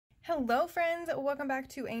Hello friends, welcome back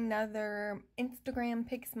to another Instagram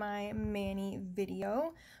Picks My Mani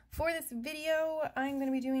video. For this video, I'm going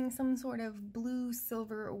to be doing some sort of blue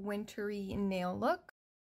silver wintry nail look.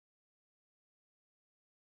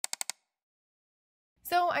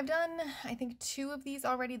 So I've done, I think, 2 of these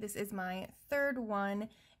already. This is my 3rd one,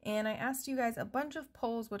 and I asked you guys a bunch of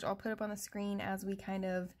polls, which I'll put up on the screen as we kind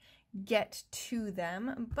of get to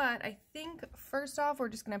them. But I think first off, we're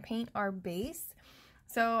just going to paint our base.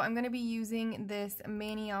 So I'm going to be using this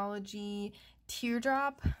Maniology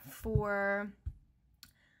teardrop for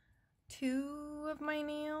 2 of my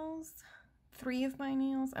nails, 3 of my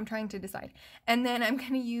nails. I'm trying to decide. And then I'm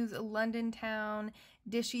going to use Londontown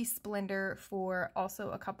Dishy Splendor for also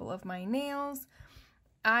a couple of my nails.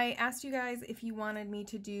 I asked you guys if you wanted me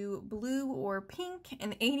to do blue or pink,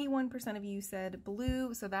 and 81% of you said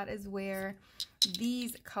blue, so that is where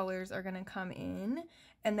these colors are going to come in.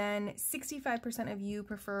 And then 65% of you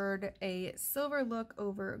preferred a silver look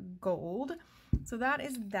over gold, so that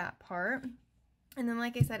is that part. And then,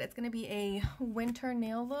 like I said, it's going to be a winter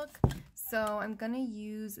nail look, so I'm going to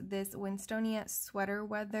use this Winstonia Sweater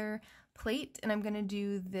Weather plate, and I'm going to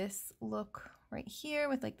do this look right here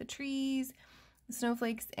with like the trees, the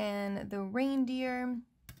snowflakes, and the reindeer.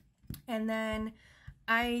 And then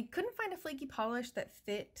I couldn't find a flaky polish that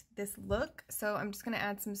fit this look, so I'm just going to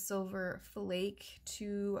add some silver flake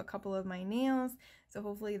to a couple of my nails, so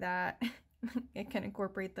hopefully that it can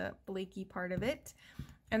incorporate the flaky part of it.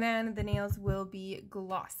 And then the nails will be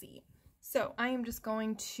glossy. So I am just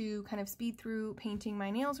going to kind of speed through painting my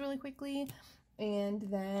nails really quickly, and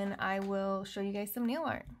then I will show you guys some nail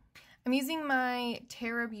art. I'm using my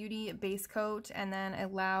Terra Beauty base coat and then a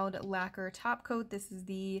Loud Lacquer top coat. This is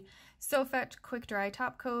the So Fetch Quick Dry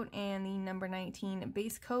top coat and the number 19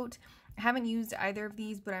 base coat. I haven't used either of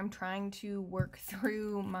these, but I'm trying to work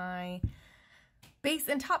through my base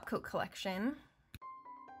and top coat collection.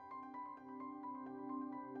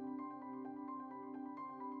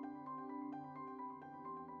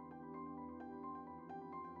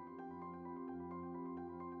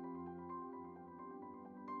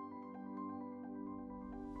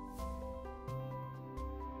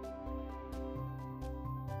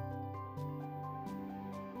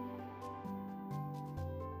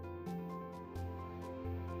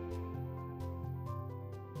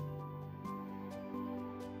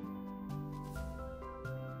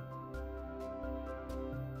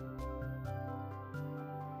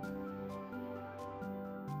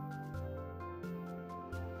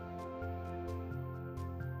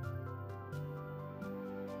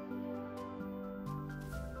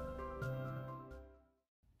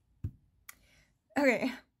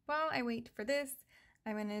 Okay, while I wait for this,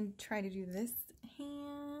 I'm gonna try to do this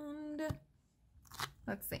hand.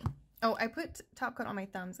 Let's see. Oh, I put top coat on my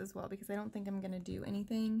thumbs as well because I don't think I'm gonna do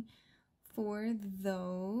anything for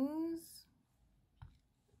those.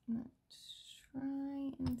 Let's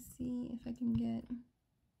try and see if I can get...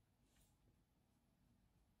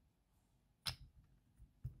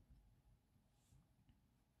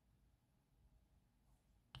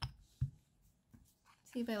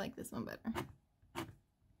 See if I like this one better.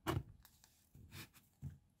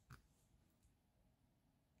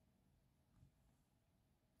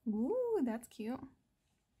 Ooh, that's cute.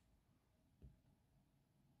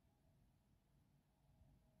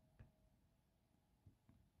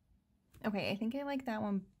 Okay, I think I like that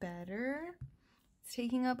one better. It's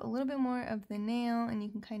taking up a little bit more of the nail, and you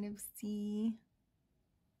can kind of see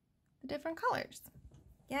the different colors.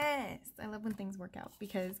 Yes, I love when things work out,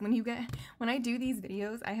 because when I do these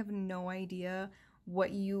videos, I have no idea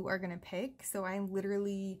what you are gonna pick, so I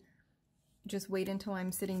literally just wait until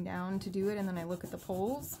I'm sitting down to do it, and then I look at the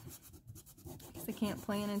polls because I can't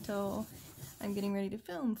plan until I'm getting ready to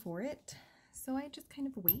film for it. So I just kind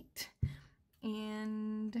of wait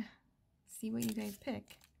and see what you guys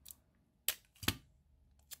pick.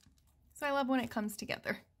 So I love when it comes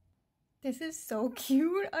together. This is so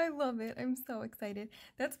cute. I love it. I'm so excited.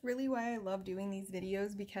 That's really why I love doing these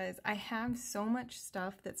videos, because I have so much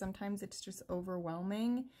stuff that sometimes it's just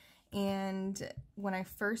overwhelming. And when I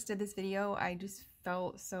first did this video, I just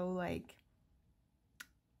felt so like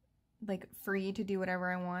free to do whatever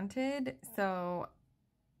I wanted. So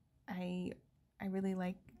I really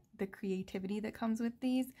like the creativity that comes with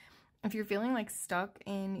these. If you're feeling like stuck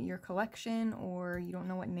in your collection, or you don't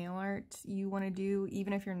know what nail art you want to do,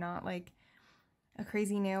 even if you're not like a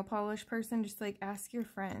crazy nail polish person, just like ask your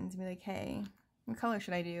friends and be like, hey, what color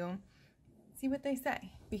should I do? See what they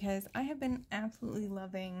say, because I have been absolutely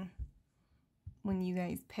loving when you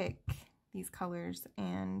guys pick these colors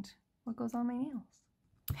and what goes on my nails.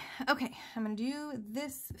 Okay, I'm gonna do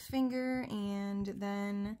this finger, and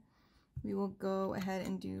then we will go ahead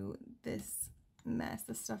and do this mess.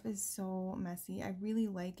 This stuff is so messy. I really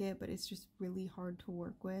like it, but it's just really hard to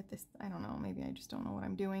work with. This, I don't know, maybe I just don't know what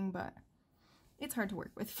I'm doing, but it's hard to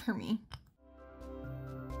work with for me.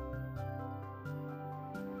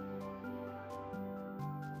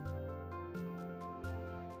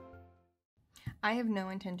 I have no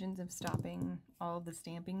intentions of stopping all of the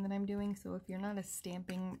stamping that I'm doing, so if you're not a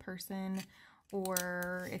stamping person,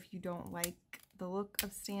 or if you don't like the look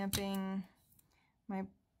of stamping, my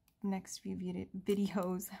next few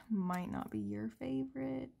videos might not be your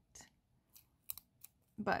favorite,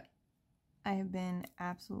 but I have been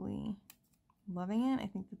absolutely loving it. I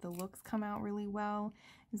think that the looks come out really well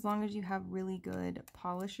as long as you have really good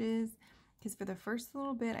polishes, because for the first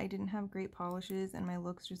little bit I didn't have great polishes and my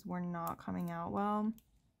looks just were not coming out well.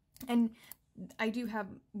 And I do have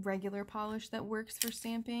regular polish that works for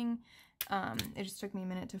stamping. It just took me a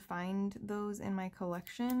minute to find those in my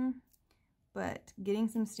collection, but getting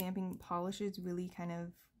some stamping polishes really kind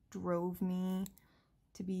of drove me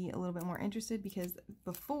to be a little bit more interested, because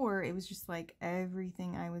before it was just like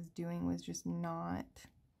everything I was doing was just not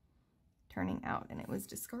turning out, and it was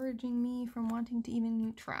discouraging me from wanting to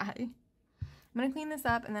even try. I'm going to clean this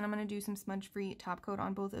up, and then I'm going to do some smudge-free top coat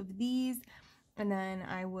on both of these, and then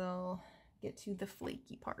I will get to the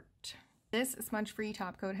flaky part. This smudge-free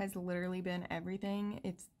top coat has literally been everything.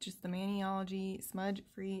 It's just the Maniology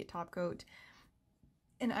smudge-free top coat,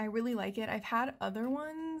 and I really like it. I've had other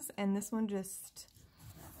ones, and this one just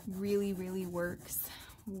really, really works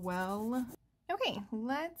well. Okay,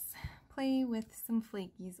 let's play with some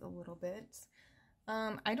flakies a little bit.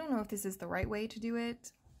 I don't know if this is the right way to do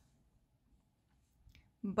it,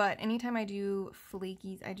 but anytime I do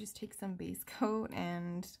flakies, I just take some base coat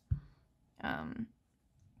and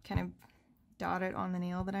kind of dot it on the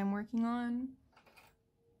nail that I'm working on.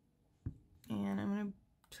 And I'm going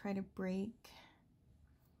to try to break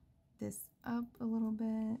this up a little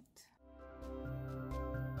bit.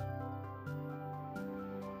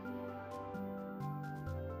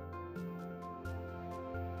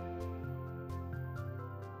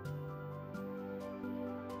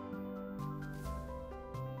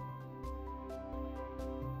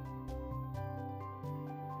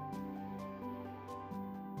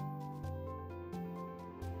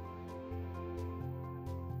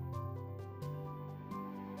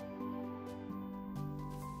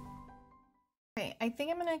 Okay, I think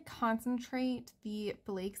I'm going to concentrate the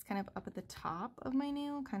flakes kind of up at the top of my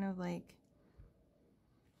nail, kind of like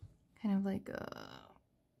a,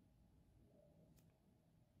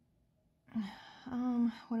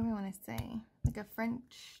 what do I want to say? Like a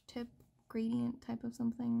French tip gradient type of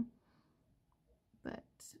something. But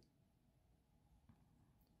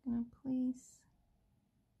I'm going to place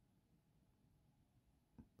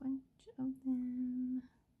a bunch of them.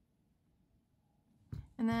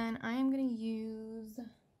 And then I am going to use a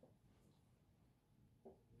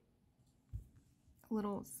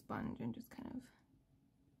little sponge and just kind of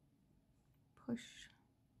push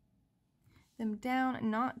them down.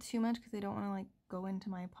 Not too much because I don't want to like go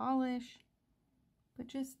into my polish, but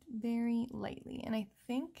just very lightly. And I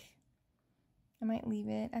think I might leave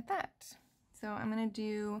it at that. So I'm going to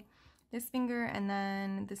do this finger and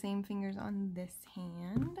then the same fingers on this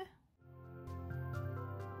hand.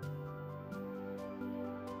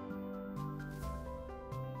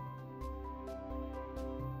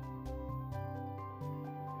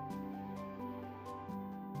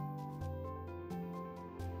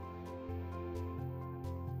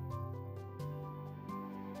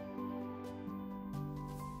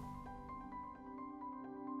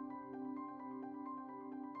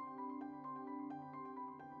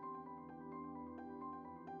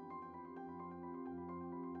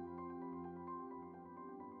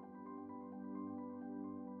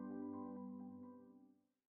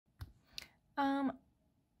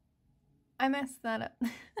 I messed that up.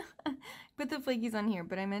 Put the flakies on here,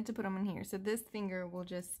 but I meant to put them on here. So this finger will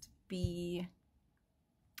just be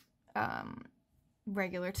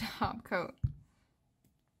regular top coat.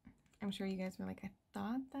 I'm sure you guys were like, I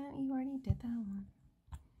thought that you already did that one.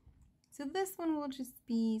 So this one will just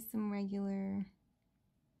be some regular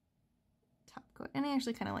top coat. And I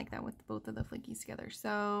actually kind of like that with both of the flakies together.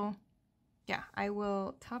 So yeah, I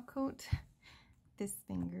will top coat this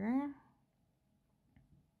finger.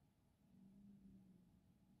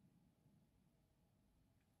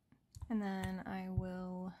 And then I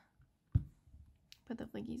will put the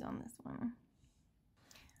flakies on this one.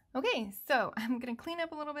 Okay, so I'm gonna clean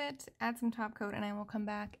up a little bit, add some top coat, and I will come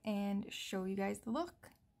back and show you guys the look.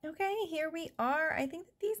 Okay, here we are. I think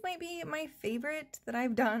that these might be my favorite that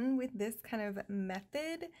I've done with this kind of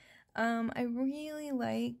method. I really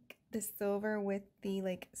like the silver with the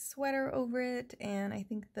like sweater over it, and I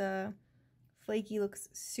think the flaky looks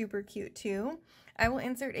super cute too. I will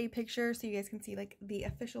insert a picture so you guys can see like the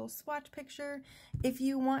official swatch picture. If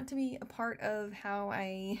you want to be a part of how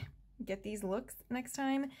I get these looks next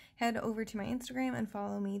time, head over to my Instagram and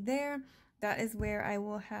follow me there. That is where I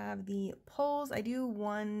will have the polls. I do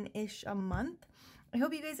one-ish a month. I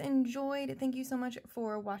hope you guys enjoyed. Thank you so much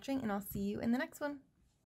for watching, and I'll see you in the next one.